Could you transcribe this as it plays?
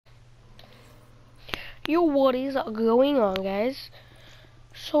Yo, what is going on, guys?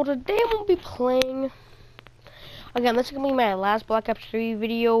 So today I'm gonna be playing again. This is gonna be my last Black Ops 3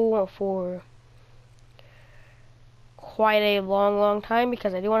 video for quite a long time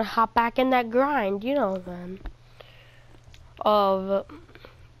because I do want to hop back in that grind, you know, man, of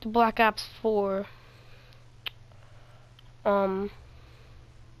the Black Ops 4. And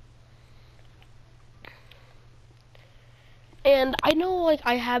I know, like,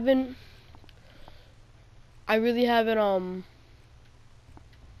 I really haven't, you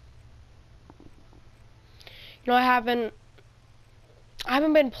know, I haven't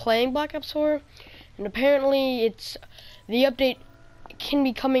been playing Black Ops 4, and apparently the update can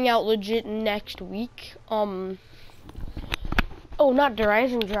be coming out legit next week. Oh, not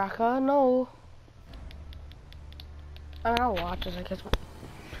Horizon Draka, no. I mean, I'll watch this, I guess.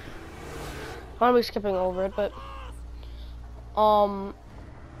 I'm be skipping over it, but,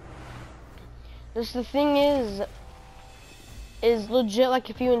 the thing is legit, like,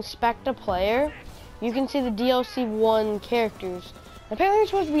 if you inspect a player, you can see the DLC 1 characters. Apparently they're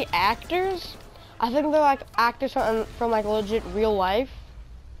supposed to be actors. I think they're like actors from like legit real life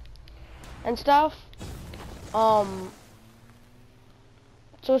and stuff. So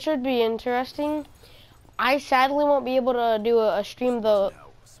it should be interesting. I sadly won't be able to do a stream the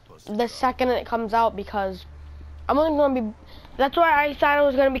second it comes out because I'm only gonna be. That's why I thought it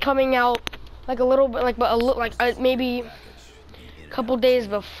was gonna be coming out like a little bit, maybe a couple days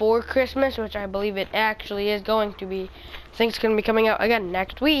before Christmas, which I believe it actually is going to be. I think it's gonna be coming out again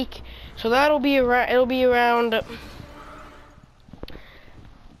next week, so that'll be around. It'll be around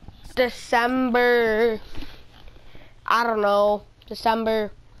December. I don't know,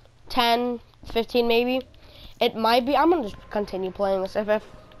 December 10, 15 maybe. It might be. I'm gonna just continue playing this if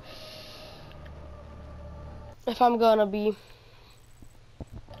I'm gonna be.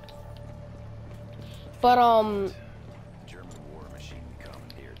 But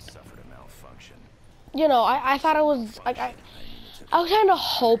you know, I thought it was like I was kind of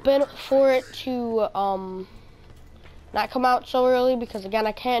hoping for it to not come out so early because again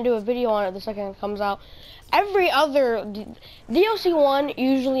I can't do a video on it the second it comes out. Every other DLC 1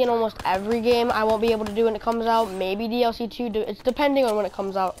 usually in almost every game I won't be able to do when it comes out. Maybe DLC 2. It's depending on when it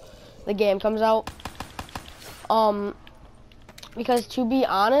comes out. The game comes out. Because to be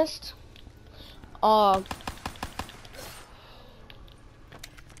honest, I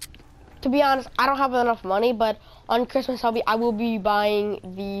don't have enough money, but on Christmas I will be buying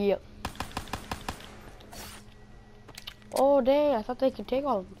the. Oh dang! I thought they could take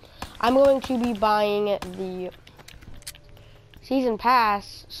all of them. I'm going to be buying the season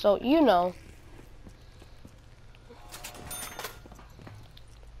pass, so you know.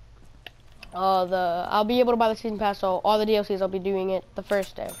 I'll be able to buy the season pass, so all the DLCs I'll be doing it the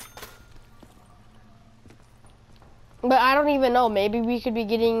first day. But I don't even know. Maybe we could be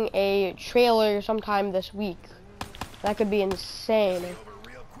getting a trailer sometime this week. That could be insane.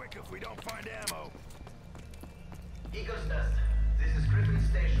 Real quick if we don't find ammo. Eagles Nest. This is Griffin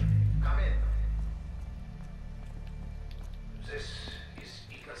Station. Come in. This is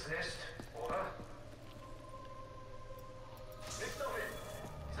Eagles Nest. Over. Victory.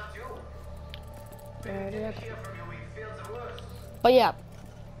 Is that you? Hear from you. We feel the worst. But yeah.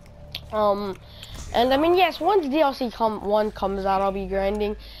 And I mean, yes, once DLC 1 comes out, I'll be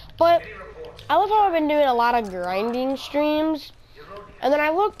grinding. But I love how I've been doing a lot of grinding streams. And then I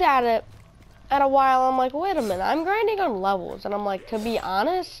looked at it at a while. I'm like, wait a minute, I'm grinding on levels. And I'm like, to be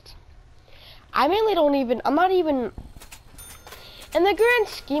honest, I'm not even, in the grand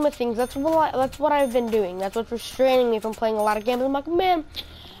scheme of things, that's what I've been doing. That's what's restraining me from playing a lot of games. I'm like, man,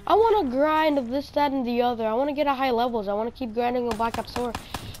 I want to grind of this, that, and the other. I want to get at high levels. I want to keep grinding on Black Ops 4.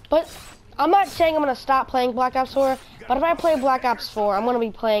 But I'm not saying I'm going to stop playing Black Ops 4, but if I play Black Ops 4, I'm going to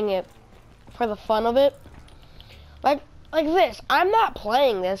be playing it for the fun of it. Like this. I'm not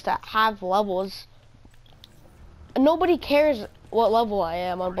playing this to have levels. Nobody cares what level I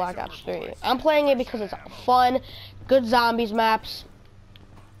am on Black Ops 3. I'm playing it because it's fun, good zombies maps,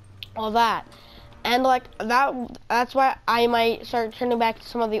 all that. And like that's why I might start turning back to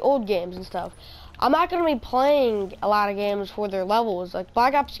some of the old games and stuff. I'm not going to be playing a lot of games for their levels. Like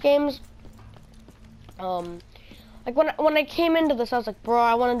Black Ops games, like when I came into this, I was like, bro,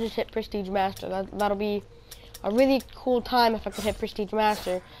 I want to just hit Prestige Master. That'll be a really cool time if I could hit Prestige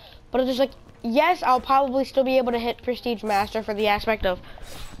Master. But it's just like, yes, I'll probably still be able to hit Prestige Master for the aspect of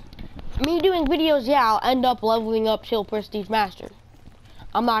me doing videos. Yeah, I'll end up leveling up till Prestige Master.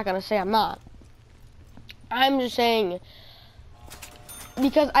 I'm not gonna say I'm not. I'm just saying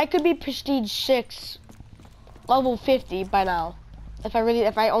because I could be Prestige 6, level 50 by now. If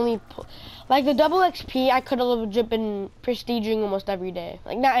I only, like the double XP, I could have legit been prestiging almost every day.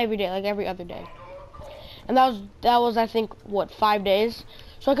 Like not every day, like every other day. And that was I think what 5 days.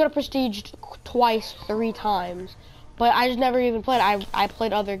 So I could have prestiged twice, 3 times. But I just never even played. I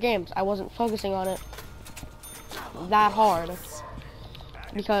played other games. I wasn't focusing on it that hard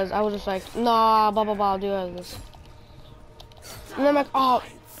because I was just like, nah, blah blah blah, I'll do all this. And then I'm like, oh,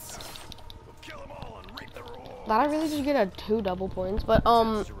 did I really just get a 2 double points? But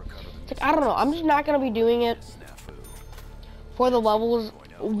it's like, I don't know. I'm just not gonna be doing it for the levels.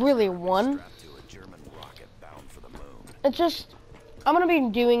 Really, 1. It's just I'm gonna be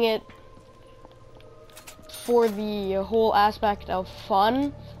doing it for the whole aspect of fun,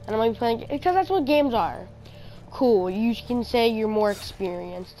 and I'm gonna be playing because that's what games are. Cool. You can say you're more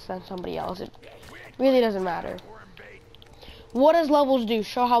experienced than somebody else. It really doesn't matter. What does levels do?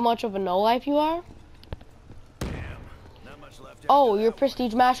 Show how much of a no life you are? Oh, you're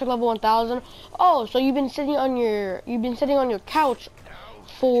prestige master level 1000. Oh, so you've been sitting on your couch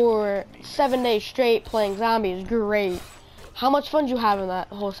for 7 days straight playing zombies. Great. How much fun did you have in that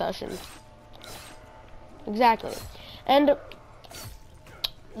whole session? Exactly. And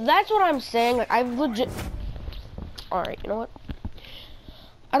that's what I'm saying. Like I've legit. All right, you know what?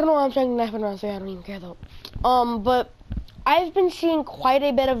 I don't know why I'm saying knife in round 3. I don't even care though. But I've been seeing quite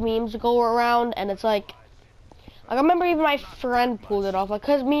a bit of memes go around, and it's like I remember even my friend pulled it off. Like,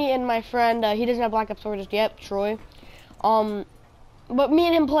 cause me and my friend, he doesn't have Black Ops 4 just yet, Troy. But me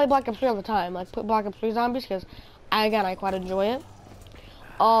and him play Black Ops 3 all the time. Like, put Black Ops 3 zombies, cause I quite enjoy it.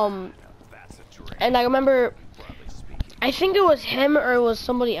 And I remember, I think it was him or it was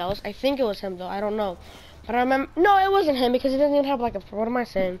somebody else. I think it was him though. I don't know. But I remember, no, it wasn't him because he doesn't even have Black Ops 4. What am I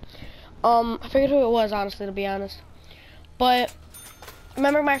saying? I forget who it was, honestly, to be honest. But I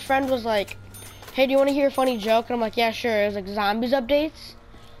remember my friend was like, hey, do you want to hear a funny joke? And I'm like, yeah, sure. It was like zombies updates.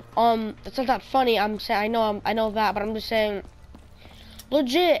 It's not that funny. I'm saying I know that, but I'm just saying,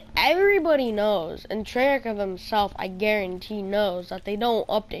 legit, everybody knows, and Treyarch himself, I guarantee, knows that they don't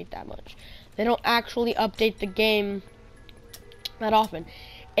update that much. They don't actually update the game that often.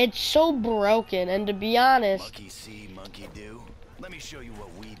 It's so broken, and to be honest, monkey see, monkey do. Let me show you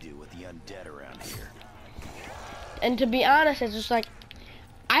what we do with the undead around here. And to be honest, it's just like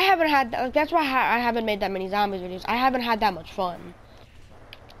I haven't had. Like, that's why I haven't made that many zombies videos. I haven't had that much fun.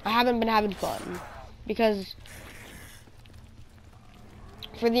 I haven't been having fun because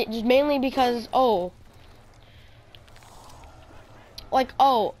just mainly because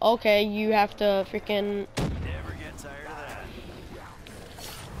okay, you have to freaking. Never get tired of that.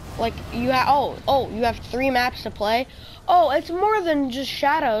 Like you have 3 maps to play. Oh, it's more than just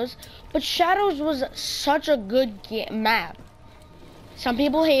Shadows, but Shadows was such a good map. Some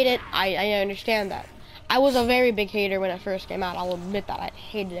people hate it. I understand that. I was a very big hater when it first came out. I'll admit that I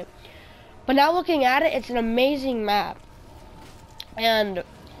hated it. But now looking at it, it's an amazing map. And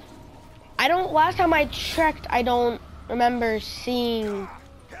last time I checked, I don't remember seeing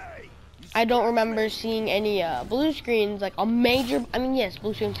any blue screens, like a major. I mean, yes,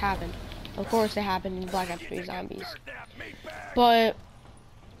 blue screens happened. Of course they happened in Black Ops 3 Zombies. But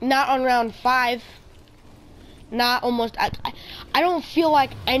not on round 5. Not almost. I don't feel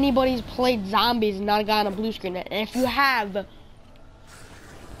like anybody's played zombies and not gotten a blue screen. And if you have,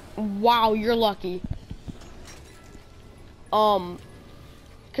 wow, you're lucky. Cause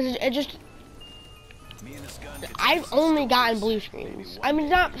it just. I've only gotten blue screens. I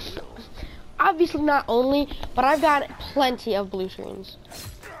mean, obviously not only, but I've got plenty of blue screens.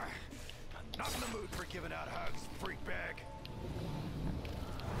 Not in the mood for giving out hugs, freak bag.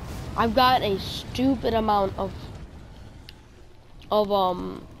 I've got a stupid amount of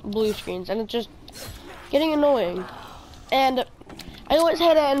blue screens, and it's just getting annoying. And I always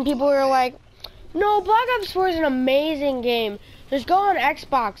hate it, and people are like, no, Black Ops 4 is an amazing game. Just go on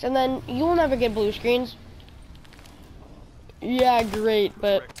Xbox, and then you'll never get blue screens. Yeah, great,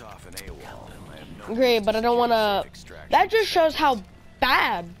 but I don't want to. That just shows how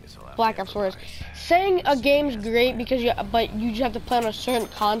bad Black Ops 4 is. Saying a game's great because you just have to play on a certain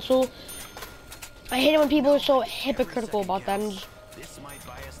console. I hate it when people are so hypocritical about that. And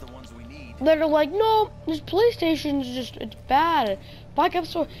they're like, no, this PlayStation's it's bad. Black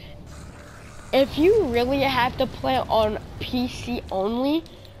Ops 4. If you really have to play on PC only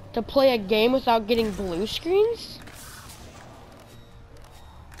to play a game without getting blue screens,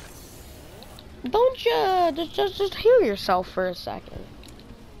 don't you just hear yourself for a second.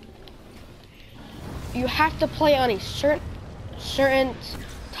 You have to play on a certain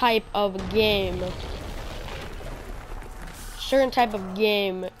type of game. Certain type of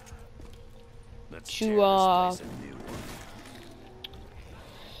game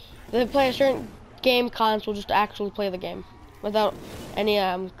They play a certain game console just to actually play the game without any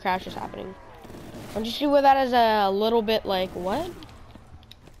crashes happening. Don't you see where that is a little bit like, what?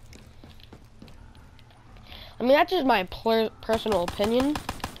 I mean, that's just my personal opinion.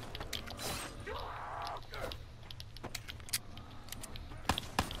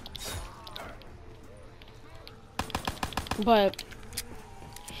 But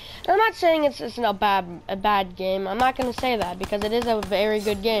I'm not saying it's a bad game. I'm not gonna say that because it is a very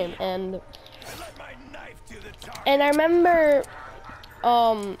good game. And I remember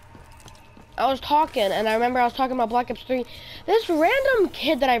I was talking about Black Ops 3. This random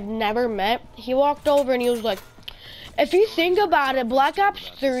kid that I've never met, he walked over and he was like, if you think about it, Black Ops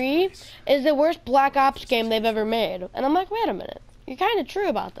 3 is the worst Black Ops game they've ever made. And I'm like, wait a minute, you're kind of true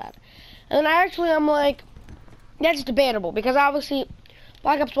about that. And I'm like, that's debatable because obviously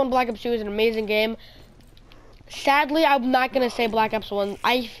Black Ops 1, Black Ops 2 is an amazing game. Sadly, I'm not going to say Black Ops 1.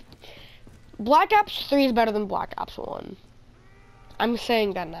 Black Ops 3 is better than Black Ops 1. I'm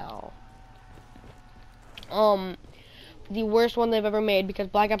saying that now. The worst one they've ever made because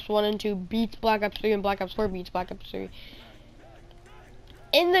Black Ops 1 and 2 beats Black Ops 3 and Black Ops 4 beats Black Ops 3.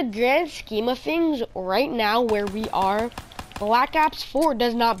 In the grand scheme of things, right now where we are, Black Ops 4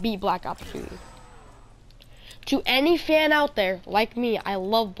 does not beat Black Ops 3. To any fan out there, like me, I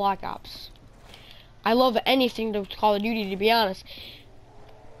love Black Ops. I love anything to Call of Duty, to be honest.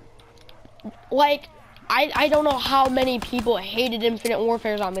 Like, I don't know how many people hated Infinite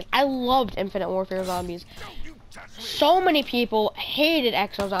Warfare Zombies. I loved Infinite Warfare Zombies. So many people hated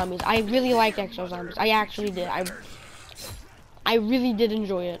Exo Zombies. I really liked Exo Zombies. I actually did. I really did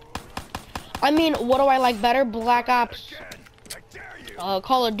enjoy it. I mean, what do I like better? Black Ops,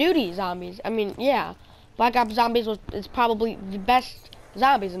 Call of Duty Zombies. I mean, yeah. Black Ops Zombies is probably the best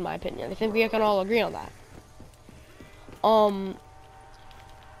zombies in my opinion. I think we can all agree on that.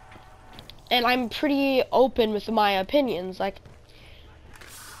 And I'm pretty open with my opinions. Like,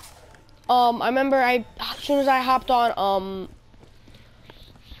 I remember as soon as I hopped on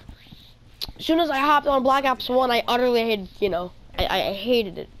Black Ops 1, I utterly hated, I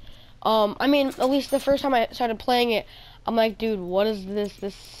hated it. I mean, at least the first time I started playing it, I'm like, dude, what is this?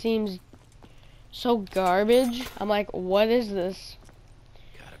 This seems so garbage. I'm like, what is this?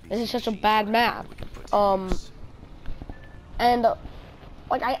 This is such a bad map. And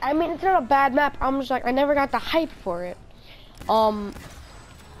like, I mean, it's not a bad map. I'm just like, I never got the hype for it.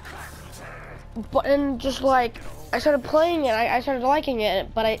 But just like, I started playing it, I started liking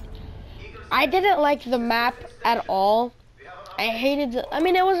it, but I didn't like the map at all. I hated I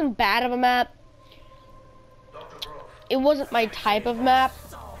mean, it wasn't bad of a map. It wasn't my type of map,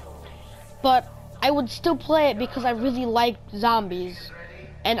 but I would still play it because I really like zombies.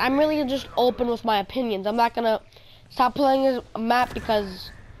 And I'm really just open with my opinions. I'm not gonna stop playing a map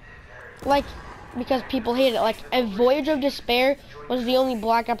because people hate it. Like, a Voyage of Despair was the only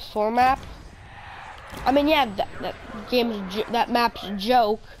Black Ops 4 map. I mean, yeah, that map's a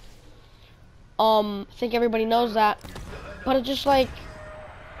joke. I think everybody knows that. But it's just like,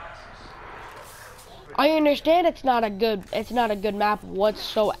 I understand it's not a good map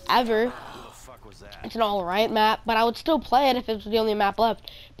whatsoever. It's an alright map, but I would still play it if it was the only map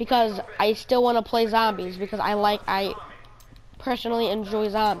left because I still want to play zombies because I personally enjoy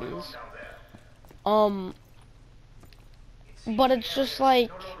zombies. But it's just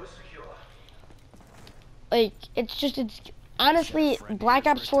like it's honestly, Black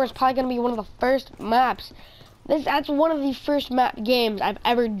Ops 4 is probably gonna be one of the first maps. That's one of the first games I've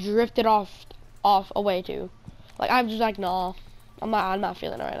ever drifted off away to. Like, I'm just like, no, I'm not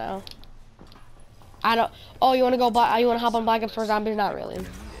feeling it right now. Oh, you wanna hop on Black Ops 4 Zombies? Not really.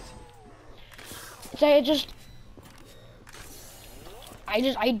 So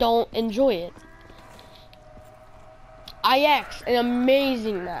I don't enjoy it. IX, an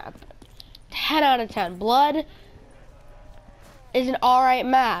amazing map. 10 out of 10. Blood is an alright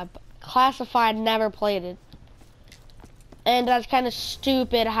map. Classified, never played it. And that's kind of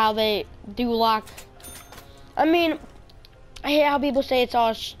stupid how they do lock. I mean, I hate how people say it's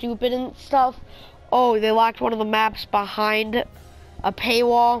all stupid and stuff. Oh, they locked one of the maps behind a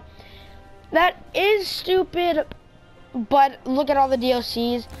paywall. That is stupid, but look at all the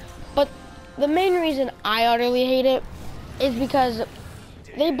DLCs. But the main reason I utterly hate it is because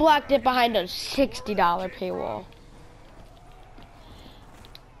they blocked it behind a $60 paywall.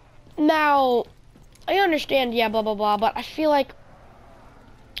 Now, I understand, yeah, blah, blah, blah, but I feel like,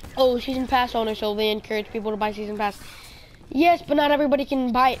 oh, Season Pass owner, so they encourage people to buy Season Pass. Yes, but not everybody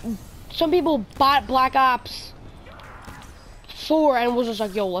can buy it. Some people bought Black Ops 4 and was just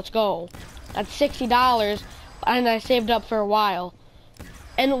like, yo, let's go. That's $60, and I saved up for a while.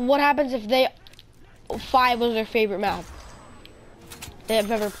 And what happens if 5 was their favorite map they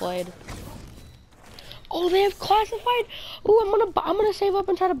have ever played? Oh, they have classified. Oh, I'm gonna save up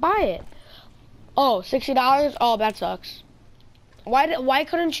and try to buy it. Oh, $60. Oh, that sucks. Why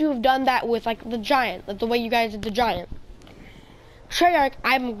couldn't you have done that with like the Giant, like the way you guys did the Giant? Sure,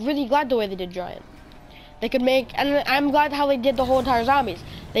 I'm really glad the way they did Giant. They could make, and I'm glad how they did the whole entire zombies.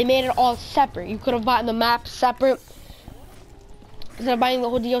 They made it all separate. You could have bought the map separate instead of buying the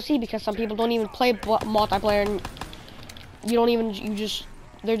whole DLC, because some people don't even play multiplayer, and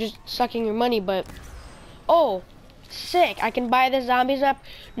they're just sucking your money. But oh, sick! I can buy this zombies map.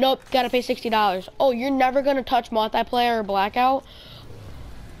 Nope, gotta pay $60. Oh, you're never gonna touch multiplayer or blackout?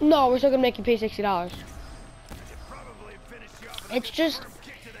 No, we're still gonna make you pay $60. It's just,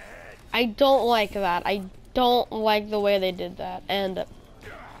 I don't like that. I don't like the way they did that. And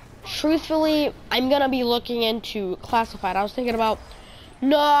truthfully, I'm gonna be looking into classified. I was thinking about,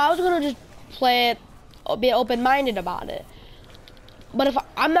 no, I was gonna just play it, be open-minded about it. But if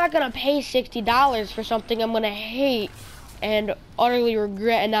I'm not gonna pay $60 for something I'm gonna hate and utterly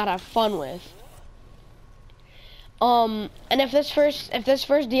regret and not have fun with. And if this first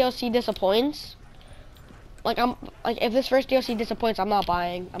DLC disappoints, if this first DLC disappoints, I'm not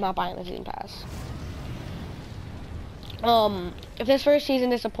buying the season pass. If this first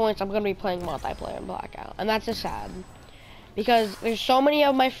season disappoints, I'm gonna be playing multiplayer and blackout, and that's just sad, because there's so many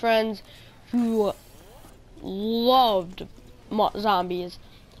of my friends who loved zombies.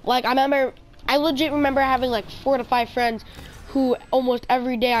 Like I legit remember having like 4 to 5 friends who almost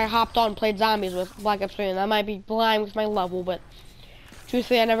every day I hopped on and played zombies with Black Ops 3, and I might be blind with my level, but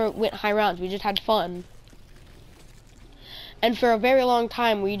truthfully I never went high rounds. We just had fun. And for a very long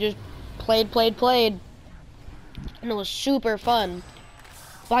time, we just played, and it was super fun.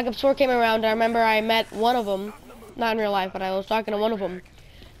 Black Ops 4 came around, and I remember I met one of them, not in real life, but I was talking to one of them,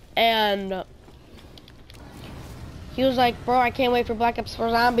 and he was like, bro, I can't wait for Black Ops 4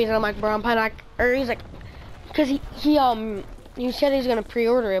 Zombies, and I'm like, bro, I'm probably not, or he's like, because he said he's going to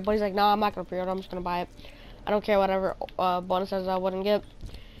pre-order it, but he's like, no, I'm not going to pre-order, I'm just going to buy it. I don't care whatever bonuses I wouldn't get.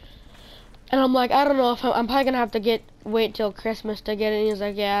 And I'm like, I don't know if I'm probably gonna have to wait till Christmas to get it. And he's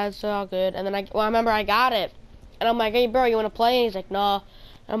like, yeah, it's all good. And then I remember I got it, and I'm like, hey bro, you wanna play? And he's like, no.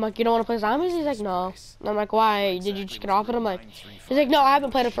 And I'm like, you don't wanna play zombies? He's like, no. And I'm like, why? Did you just get off it? I'm like, he's like, no, I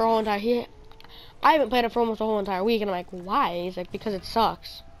haven't played it for a whole entire. I haven't played it for almost a whole entire week. And I'm like, why? He's like, because it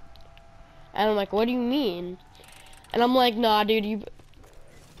sucks. And I'm like, what do you mean? And I'm like, nah, dude, you.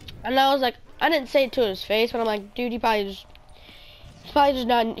 And I was like, I didn't say it to his face, but I'm like, dude, he's probably just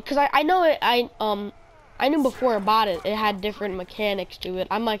not, because I know it. I knew before I bought it, it had different mechanics to it.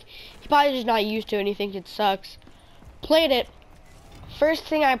 I'm like, he's probably just not used to it and he thinks it sucks. Played it. First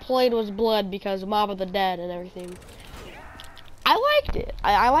thing I played was Blood because Mob of the Dead and everything. I liked it.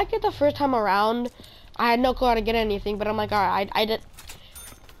 I liked it the first time around. I had no clue how to get anything, but I'm like, alright, I did.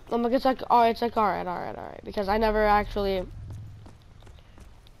 I'm like, it's like alright, because I never actually, I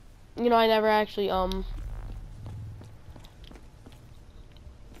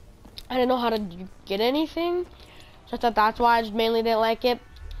didn't know how to get anything, so I thought that's why I just mainly didn't like it.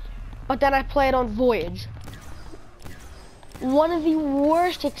 But then I played on Voyage. One of the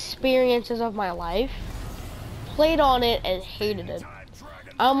worst experiences of my life. Played on it and hated it.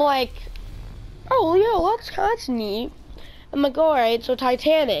 I'm like, oh, yo, that's neat. I'm like, alright, so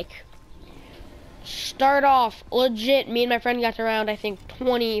Titanic. Start off, legit, me and my friend got around, I think,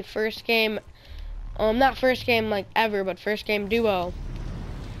 20 first game. Not first game, like, ever, but first game duo.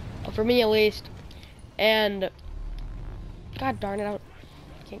 For me, at least. And, god darn it, I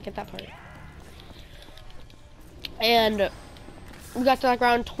can't get that part. And we got to, like,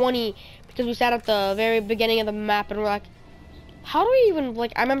 round 20, because we sat at the very beginning of the map, and we're like, how do we even,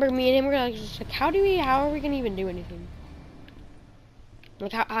 like, I remember me and him were like, just like, how are we gonna even do anything?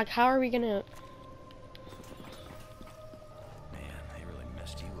 Like, how are we gonna? Man, they really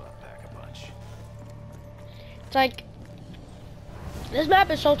messed you up back a bunch. It's like, this map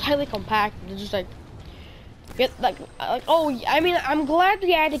is so tightly compact. It's just like, oh, I mean, I'm glad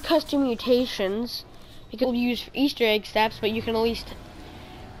they added custom mutations because we'll use Easter egg steps, but you can at least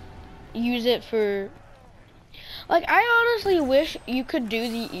use it for. Like, I honestly wish you could do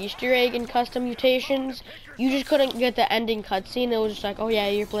the Easter egg in custom mutations. You just couldn't get the ending cutscene. It was just like, oh yeah,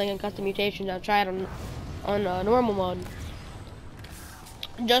 you're playing in custom mutations. Now try it on normal mode.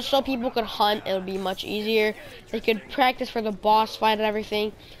 Just so people could hunt, it would be much easier. They could practice for the boss fight and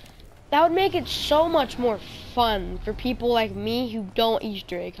everything. That would make it so much more fun for people like me who don't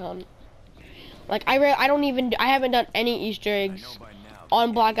Easter egg hunt. Like, I haven't done any Easter eggs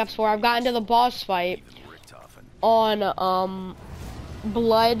on Black Ops 4. I've gotten to the boss fight on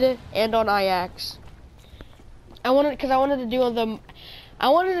Blood and on IX. I wanted to do them. I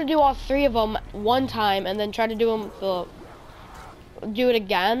wanted to do all 3 of them one time and then try to do it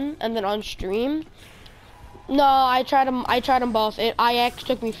again and then on stream. No, I tried them both. IX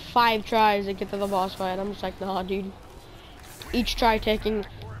took me 5 tries to get to the boss fight. I'm just like, nah, dude. Each try taking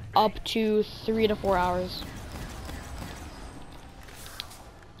up to 3 to 4 hours.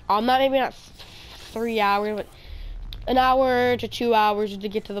 Maybe not 3 hours, but an hour to 2 hours to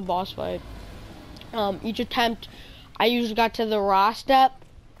get to the boss fight. Each attempt, I usually got to the raw step,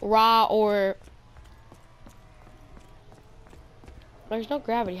 or there's no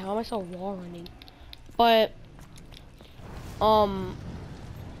gravity. How am I so wall running? But I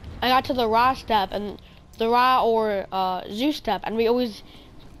got to the raw step and the raw or zoo step, and we always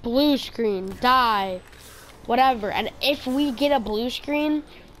blue screen, die, whatever. And if we get a blue screen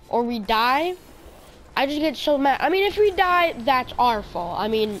or we die, I just get so mad. I mean, if we die, that's our fault. I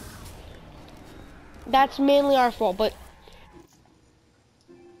mean, that's mainly our fault, but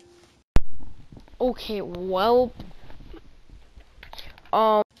okay, well,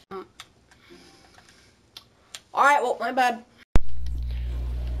 all right, well, my bad.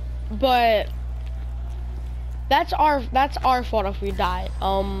 But that's our fault if we die.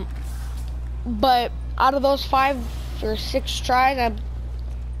 But out of those 5 or 6 tries,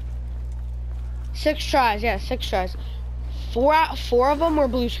 6 tries, yeah, 6 tries. 4 of them were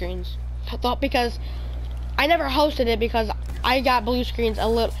blue screens. I thought because I never hosted it because I got blue screens a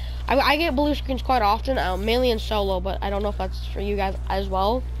little. I get blue screens quite often, mainly in solo, but I don't know if that's for you guys as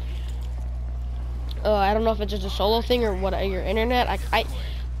well. I don't know if it's just a solo thing or what your internet.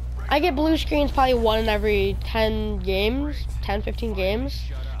 I get blue screens probably 1 in every 10 games, 10, 15 games,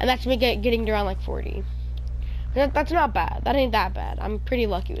 and that's me getting to around like 40. That's not bad. That ain't that bad. I'm pretty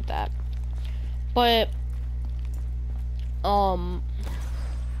lucky with that. But oh,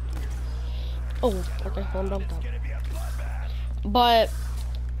 okay, well, don't. But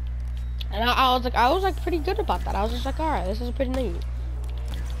and I was like pretty good about that. I was just like, all right, this is pretty neat.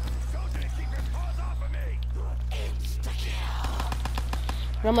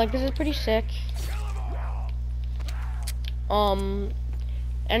 And I'm like, this is pretty sick. And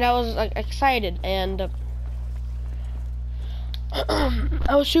I was like excited, and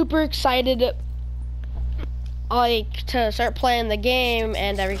I was super excited, like, to start playing the game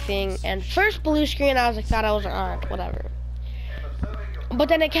and everything. And first blue screen, I was like, alright, whatever. But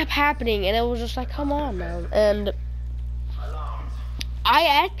then it kept happening, and it was just like, come on, man. And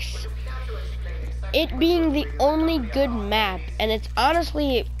IX, it being the only good map, and it's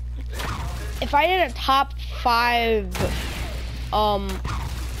honestly, if I did a top 5,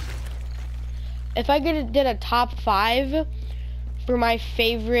 if I did a top 5 for my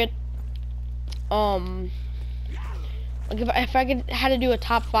favorite, like if I had to do a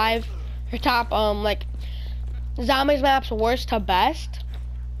top 5 or top, like, zombies maps worst to best,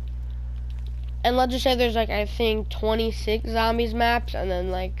 and let's just say there's like, I think 26 zombies maps and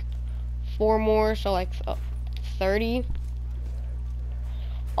then like 4 more, so like 30. It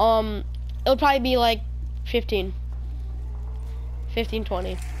would probably be like 15,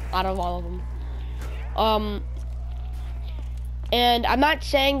 20 out of all of them. And I'm not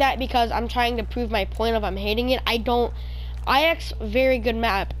saying that because I'm trying to prove my point of I'm hating it. IX, very good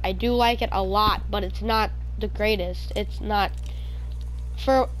map. I do like it a lot, but it's not the greatest. It's not.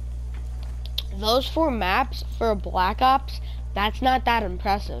 For those 4 maps for Black Ops, that's not that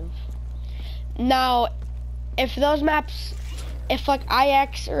impressive. Now, if those maps, if like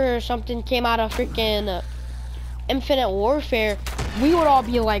IX or something came out of freaking Infinite Warfare, we would all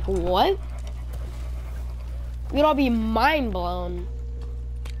be like, what? We'd all be mind blown.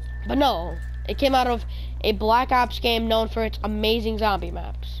 But no, it came out of a Black Ops game known for its amazing zombie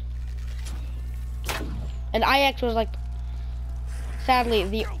maps. And IX was like, sadly,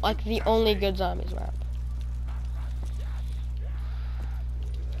 the only good zombies map.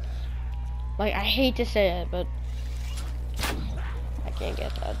 Like, I hate to say it, but I can't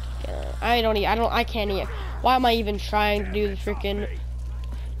get that. I can't even. Why am I even trying to do the freaking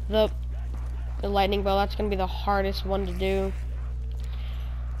the lightning bow? That's gonna be the hardest one to do.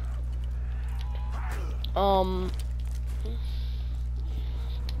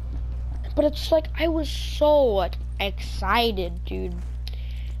 But it's like, I was so like excited, dude,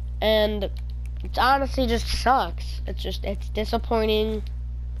 and it honestly just sucks. It's disappointing.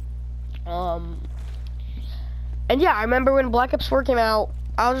 And yeah, I remember when Black Ops 4 came out,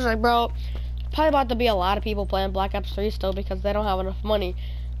 I was just like, bro, probably about to be a lot of people playing Black Ops 3 still because they don't have enough money.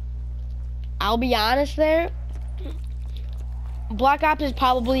 I'll be honest there, Black Ops is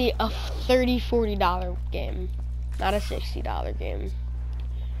probably a $30, $40 game, not a $60 game.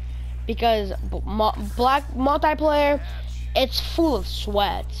 because black multiplayer, it's full of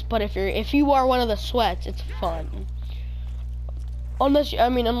sweats. But if you are one of the sweats, it's fun. Unless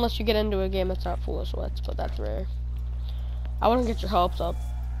you get into a game that's not full of sweats, but that's rare. I wouldn't get your hopes up.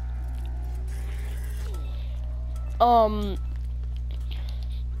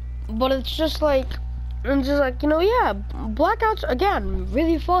 But it's just like, you know, yeah, Blackouts, again,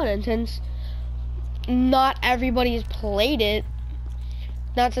 really fun, and since not everybody's played it,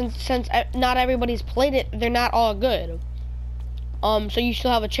 since not everybody's played it, they're not all good. So you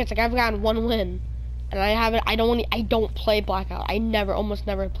still have a chance. Like, I've gotten 1 win, and I don't play Blackout. I almost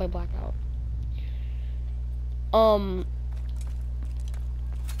never play Blackout. And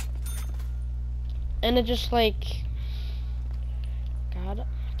it just like, God,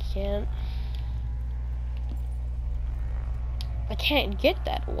 I can't get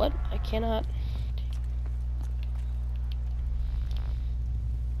that. What? I cannot.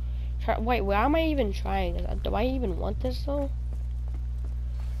 Wait, why am I even trying? Do I even want this though?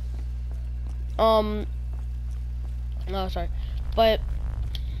 No, sorry, but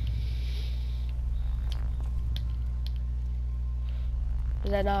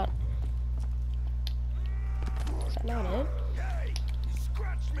is that not it?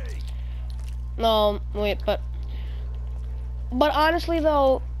 No, wait, but honestly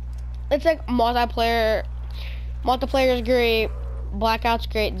though, it's like multiplayer is great, Blackout's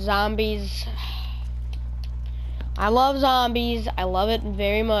great, zombies, I love zombies, I love it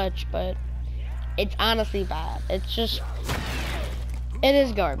very much, but it's honestly bad. It's just, it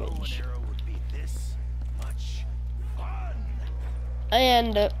is garbage.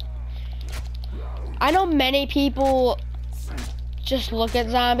 And I know many people just look at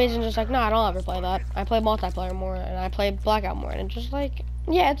zombies and just like, no, I don't ever play that. I play multiplayer more, and I play Blackout more, and it's just like,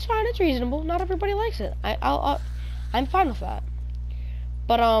 yeah, it's fine, it's reasonable. Not everybody likes it. I'm fine with that.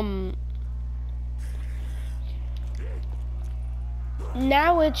 But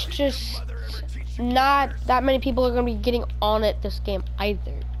now it's just not that many people are gonna be getting on it this game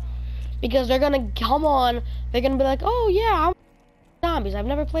either, because they're gonna come on, they're gonna be like, oh yeah, I'm zombies. I've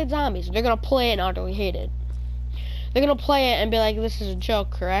never played zombies. They're gonna play it and utterly hate it. They're gonna play it and be like, this is a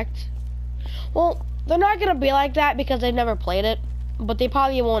joke, correct? Well, they're not gonna be like that because they've never played it, but they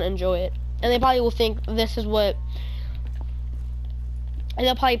probably won't enjoy it, and they probably will think this is what, and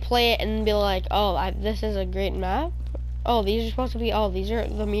they'll probably play it and be like, oh, this is a great map. Oh, these are supposed to be, oh, these are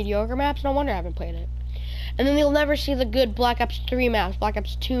the mediocre maps? No wonder I haven't played it. And then they'll never see the good Black Ops 3 maps, Black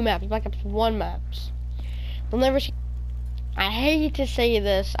Ops 2 maps, Black Ops 1 maps. They'll never see. I hate to say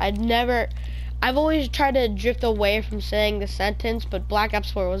this, I've always tried to drift away from saying the sentence, but Black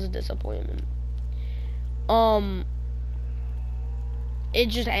Ops 4 was a disappointment.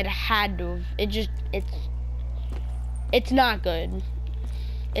 It had to have, it's not good.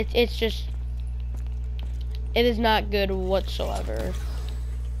 It is not good whatsoever.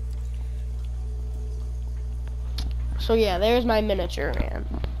 So yeah, there's my miniature, man.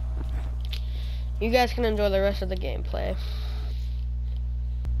 You guys can enjoy the rest of the gameplay.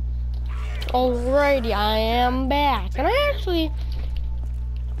 Alrighty, I am back. And I actually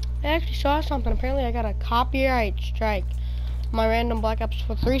saw something. Apparently I got a copyright strike on my random Black Ops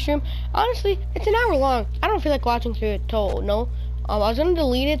 3 stream. Honestly, it's an hour long. I don't feel like watching through it total, no. I was gonna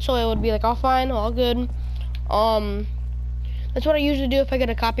delete it so it would be like, all fine, all good. That's what I usually do if I get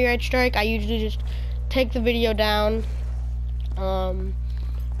a copyright strike. I usually just take the video down, and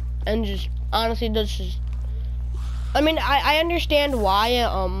just, honestly, I mean, I understand why,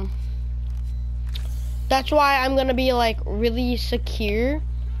 that's why I'm gonna be, like, really secure,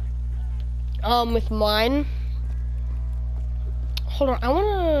 with mine. Hold on, I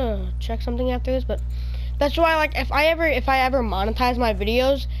wanna check something after this, but that's why, like, if I ever monetize my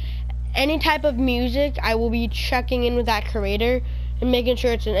videos, any type of music, I will be checking in with that creator and making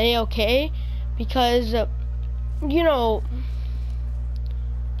sure it's an A-OK, because, you know,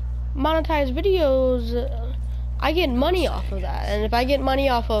 monetized videos, I get money off of that, and if I get money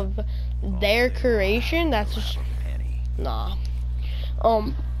off of their creation, that's just, nah.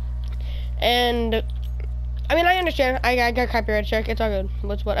 And, I mean, I understand, I got copyright check, it's all good,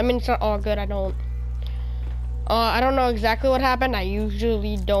 I mean, it's not all good, I don't know exactly what happened. I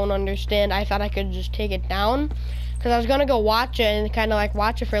usually don't understand. I thought I could just take it down, because I was gonna go watch it and kind of like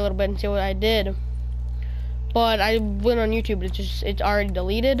watch it for a little bit and see what I did. But I went on YouTube. It's already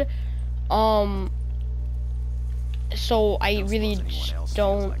deleted. So I really just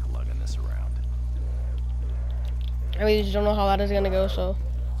don't. I really just don't know how that is gonna go. So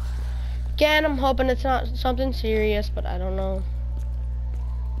again, I'm hoping it's not something serious, but I don't know.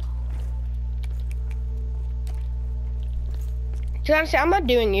 To honestly, I'm not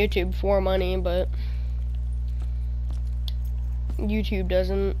doing YouTube for money, but YouTube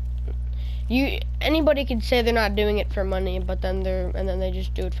doesn't. Anybody could say they're not doing it for money, but then they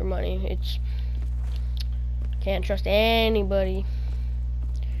just do it for money. It's can't trust anybody.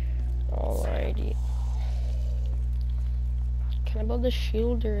 Alrighty. Can I build the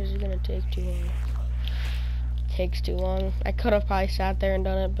shield, or is it gonna take too long? Takes too long. I could have probably sat there and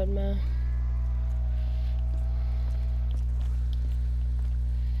done it, but meh.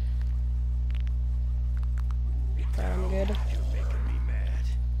 I'm good. You're making me mad.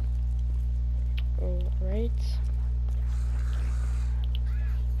 Alright.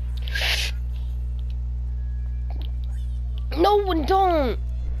 No, don't!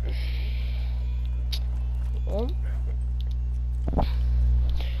 Well.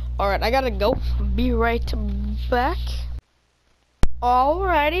 Alright, I gotta go. Be right back.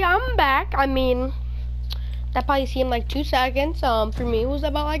 Alrighty, I'm back. I mean, that probably seemed like 2 seconds. For me, it was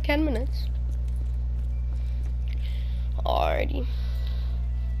about like 10 minutes. Alrighty.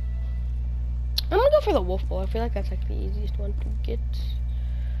 I'm gonna go for the wolf bow. I feel like that's like the easiest one to get.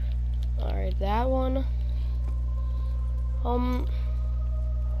 Alright, that one.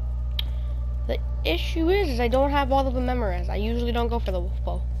 The issue is I don't have all of them memorized. I usually don't go for the wolf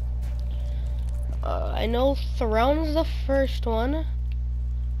bow. I know Throne's the first one.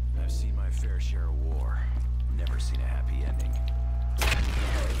 I've seen my fair share of war. Never seen a happy ending.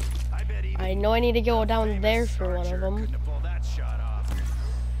 I know I need to go down there for one of them. Couldn't have pulled that shot off.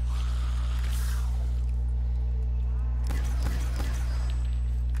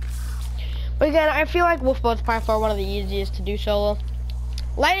 But again, I feel like wolf bow is by far one of the easiest to do solo.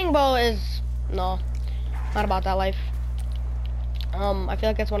 Lightning bow is no, not about that life. I feel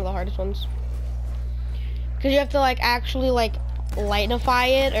like that's one of the hardest ones. Because you have to like actually like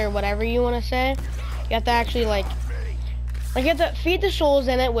lightenify it or whatever you want to say. You have to actually like you have to feed the souls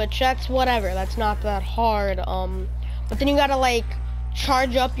in it, which that's whatever. That's not that hard. But then you gotta like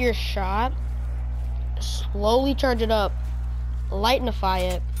charge up your shot, slowly charge it up,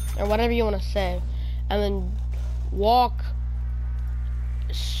 lightenify it, or whatever you want to say, and then walk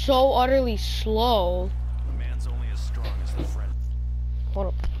so utterly slow. The man's only as strong as the friend. Hold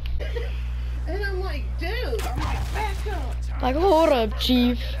up. And I'm like, dude, I'm like, back up. Like, hold up,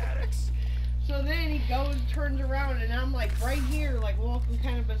 chief. So then he goes, turns around, and I'm like right here, like walking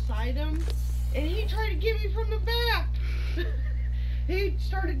kind of beside him. And he tried to get me from the back. He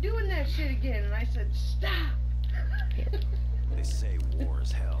started doing that shit again, and I said, stop. They say war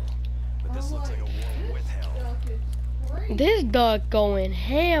is hell, but this I'm looks like a war with hell. Stuff is crazy. This duck going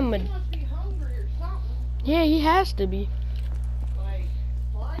ham. He must be hungry or something. Yeah, he has to be. Like,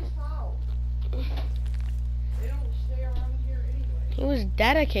 fly foul. They don't stay around here anyway. He was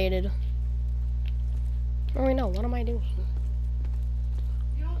dedicated. Oh wait, no, what am I doing?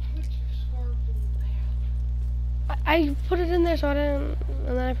 You don't put your scarf in the bag. I put it in there so I didn't,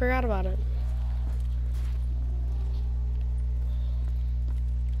 and then I forgot about it.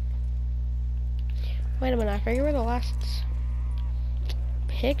 Wait a minute, I forget where the last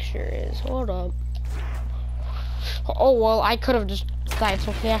picture is. Hold up. Oh well, I could have just died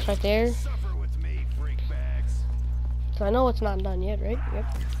so fast right there. Suffer with me, freak bags. So I know it's not done yet, right?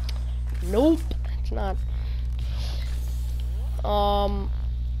 Yep. Nope, it's not.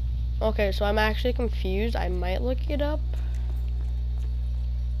 Okay, so I'm actually confused. I might look it up.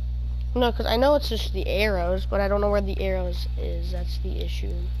 No, because I know it's just the arrows, but I don't know where the arrows is. That's the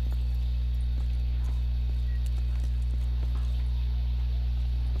issue.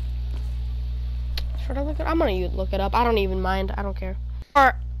 Should I look it? I'm gonna look it up. I don't even mind. I don't care.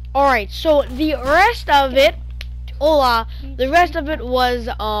 Alright, so the rest of it, the rest of it was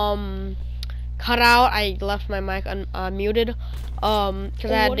cut out. I left my mic muted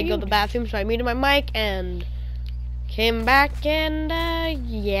because I had to go to the bathroom, so I muted my mic and came back, and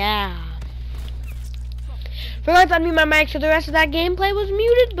yeah, forgot to unmute my mic, so the rest of that gameplay was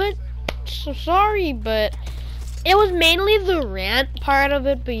muted. But so sorry, but it was mainly the rant part of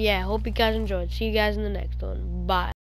it. But yeah, hope you guys enjoyed. See you guys in the next one. Bye.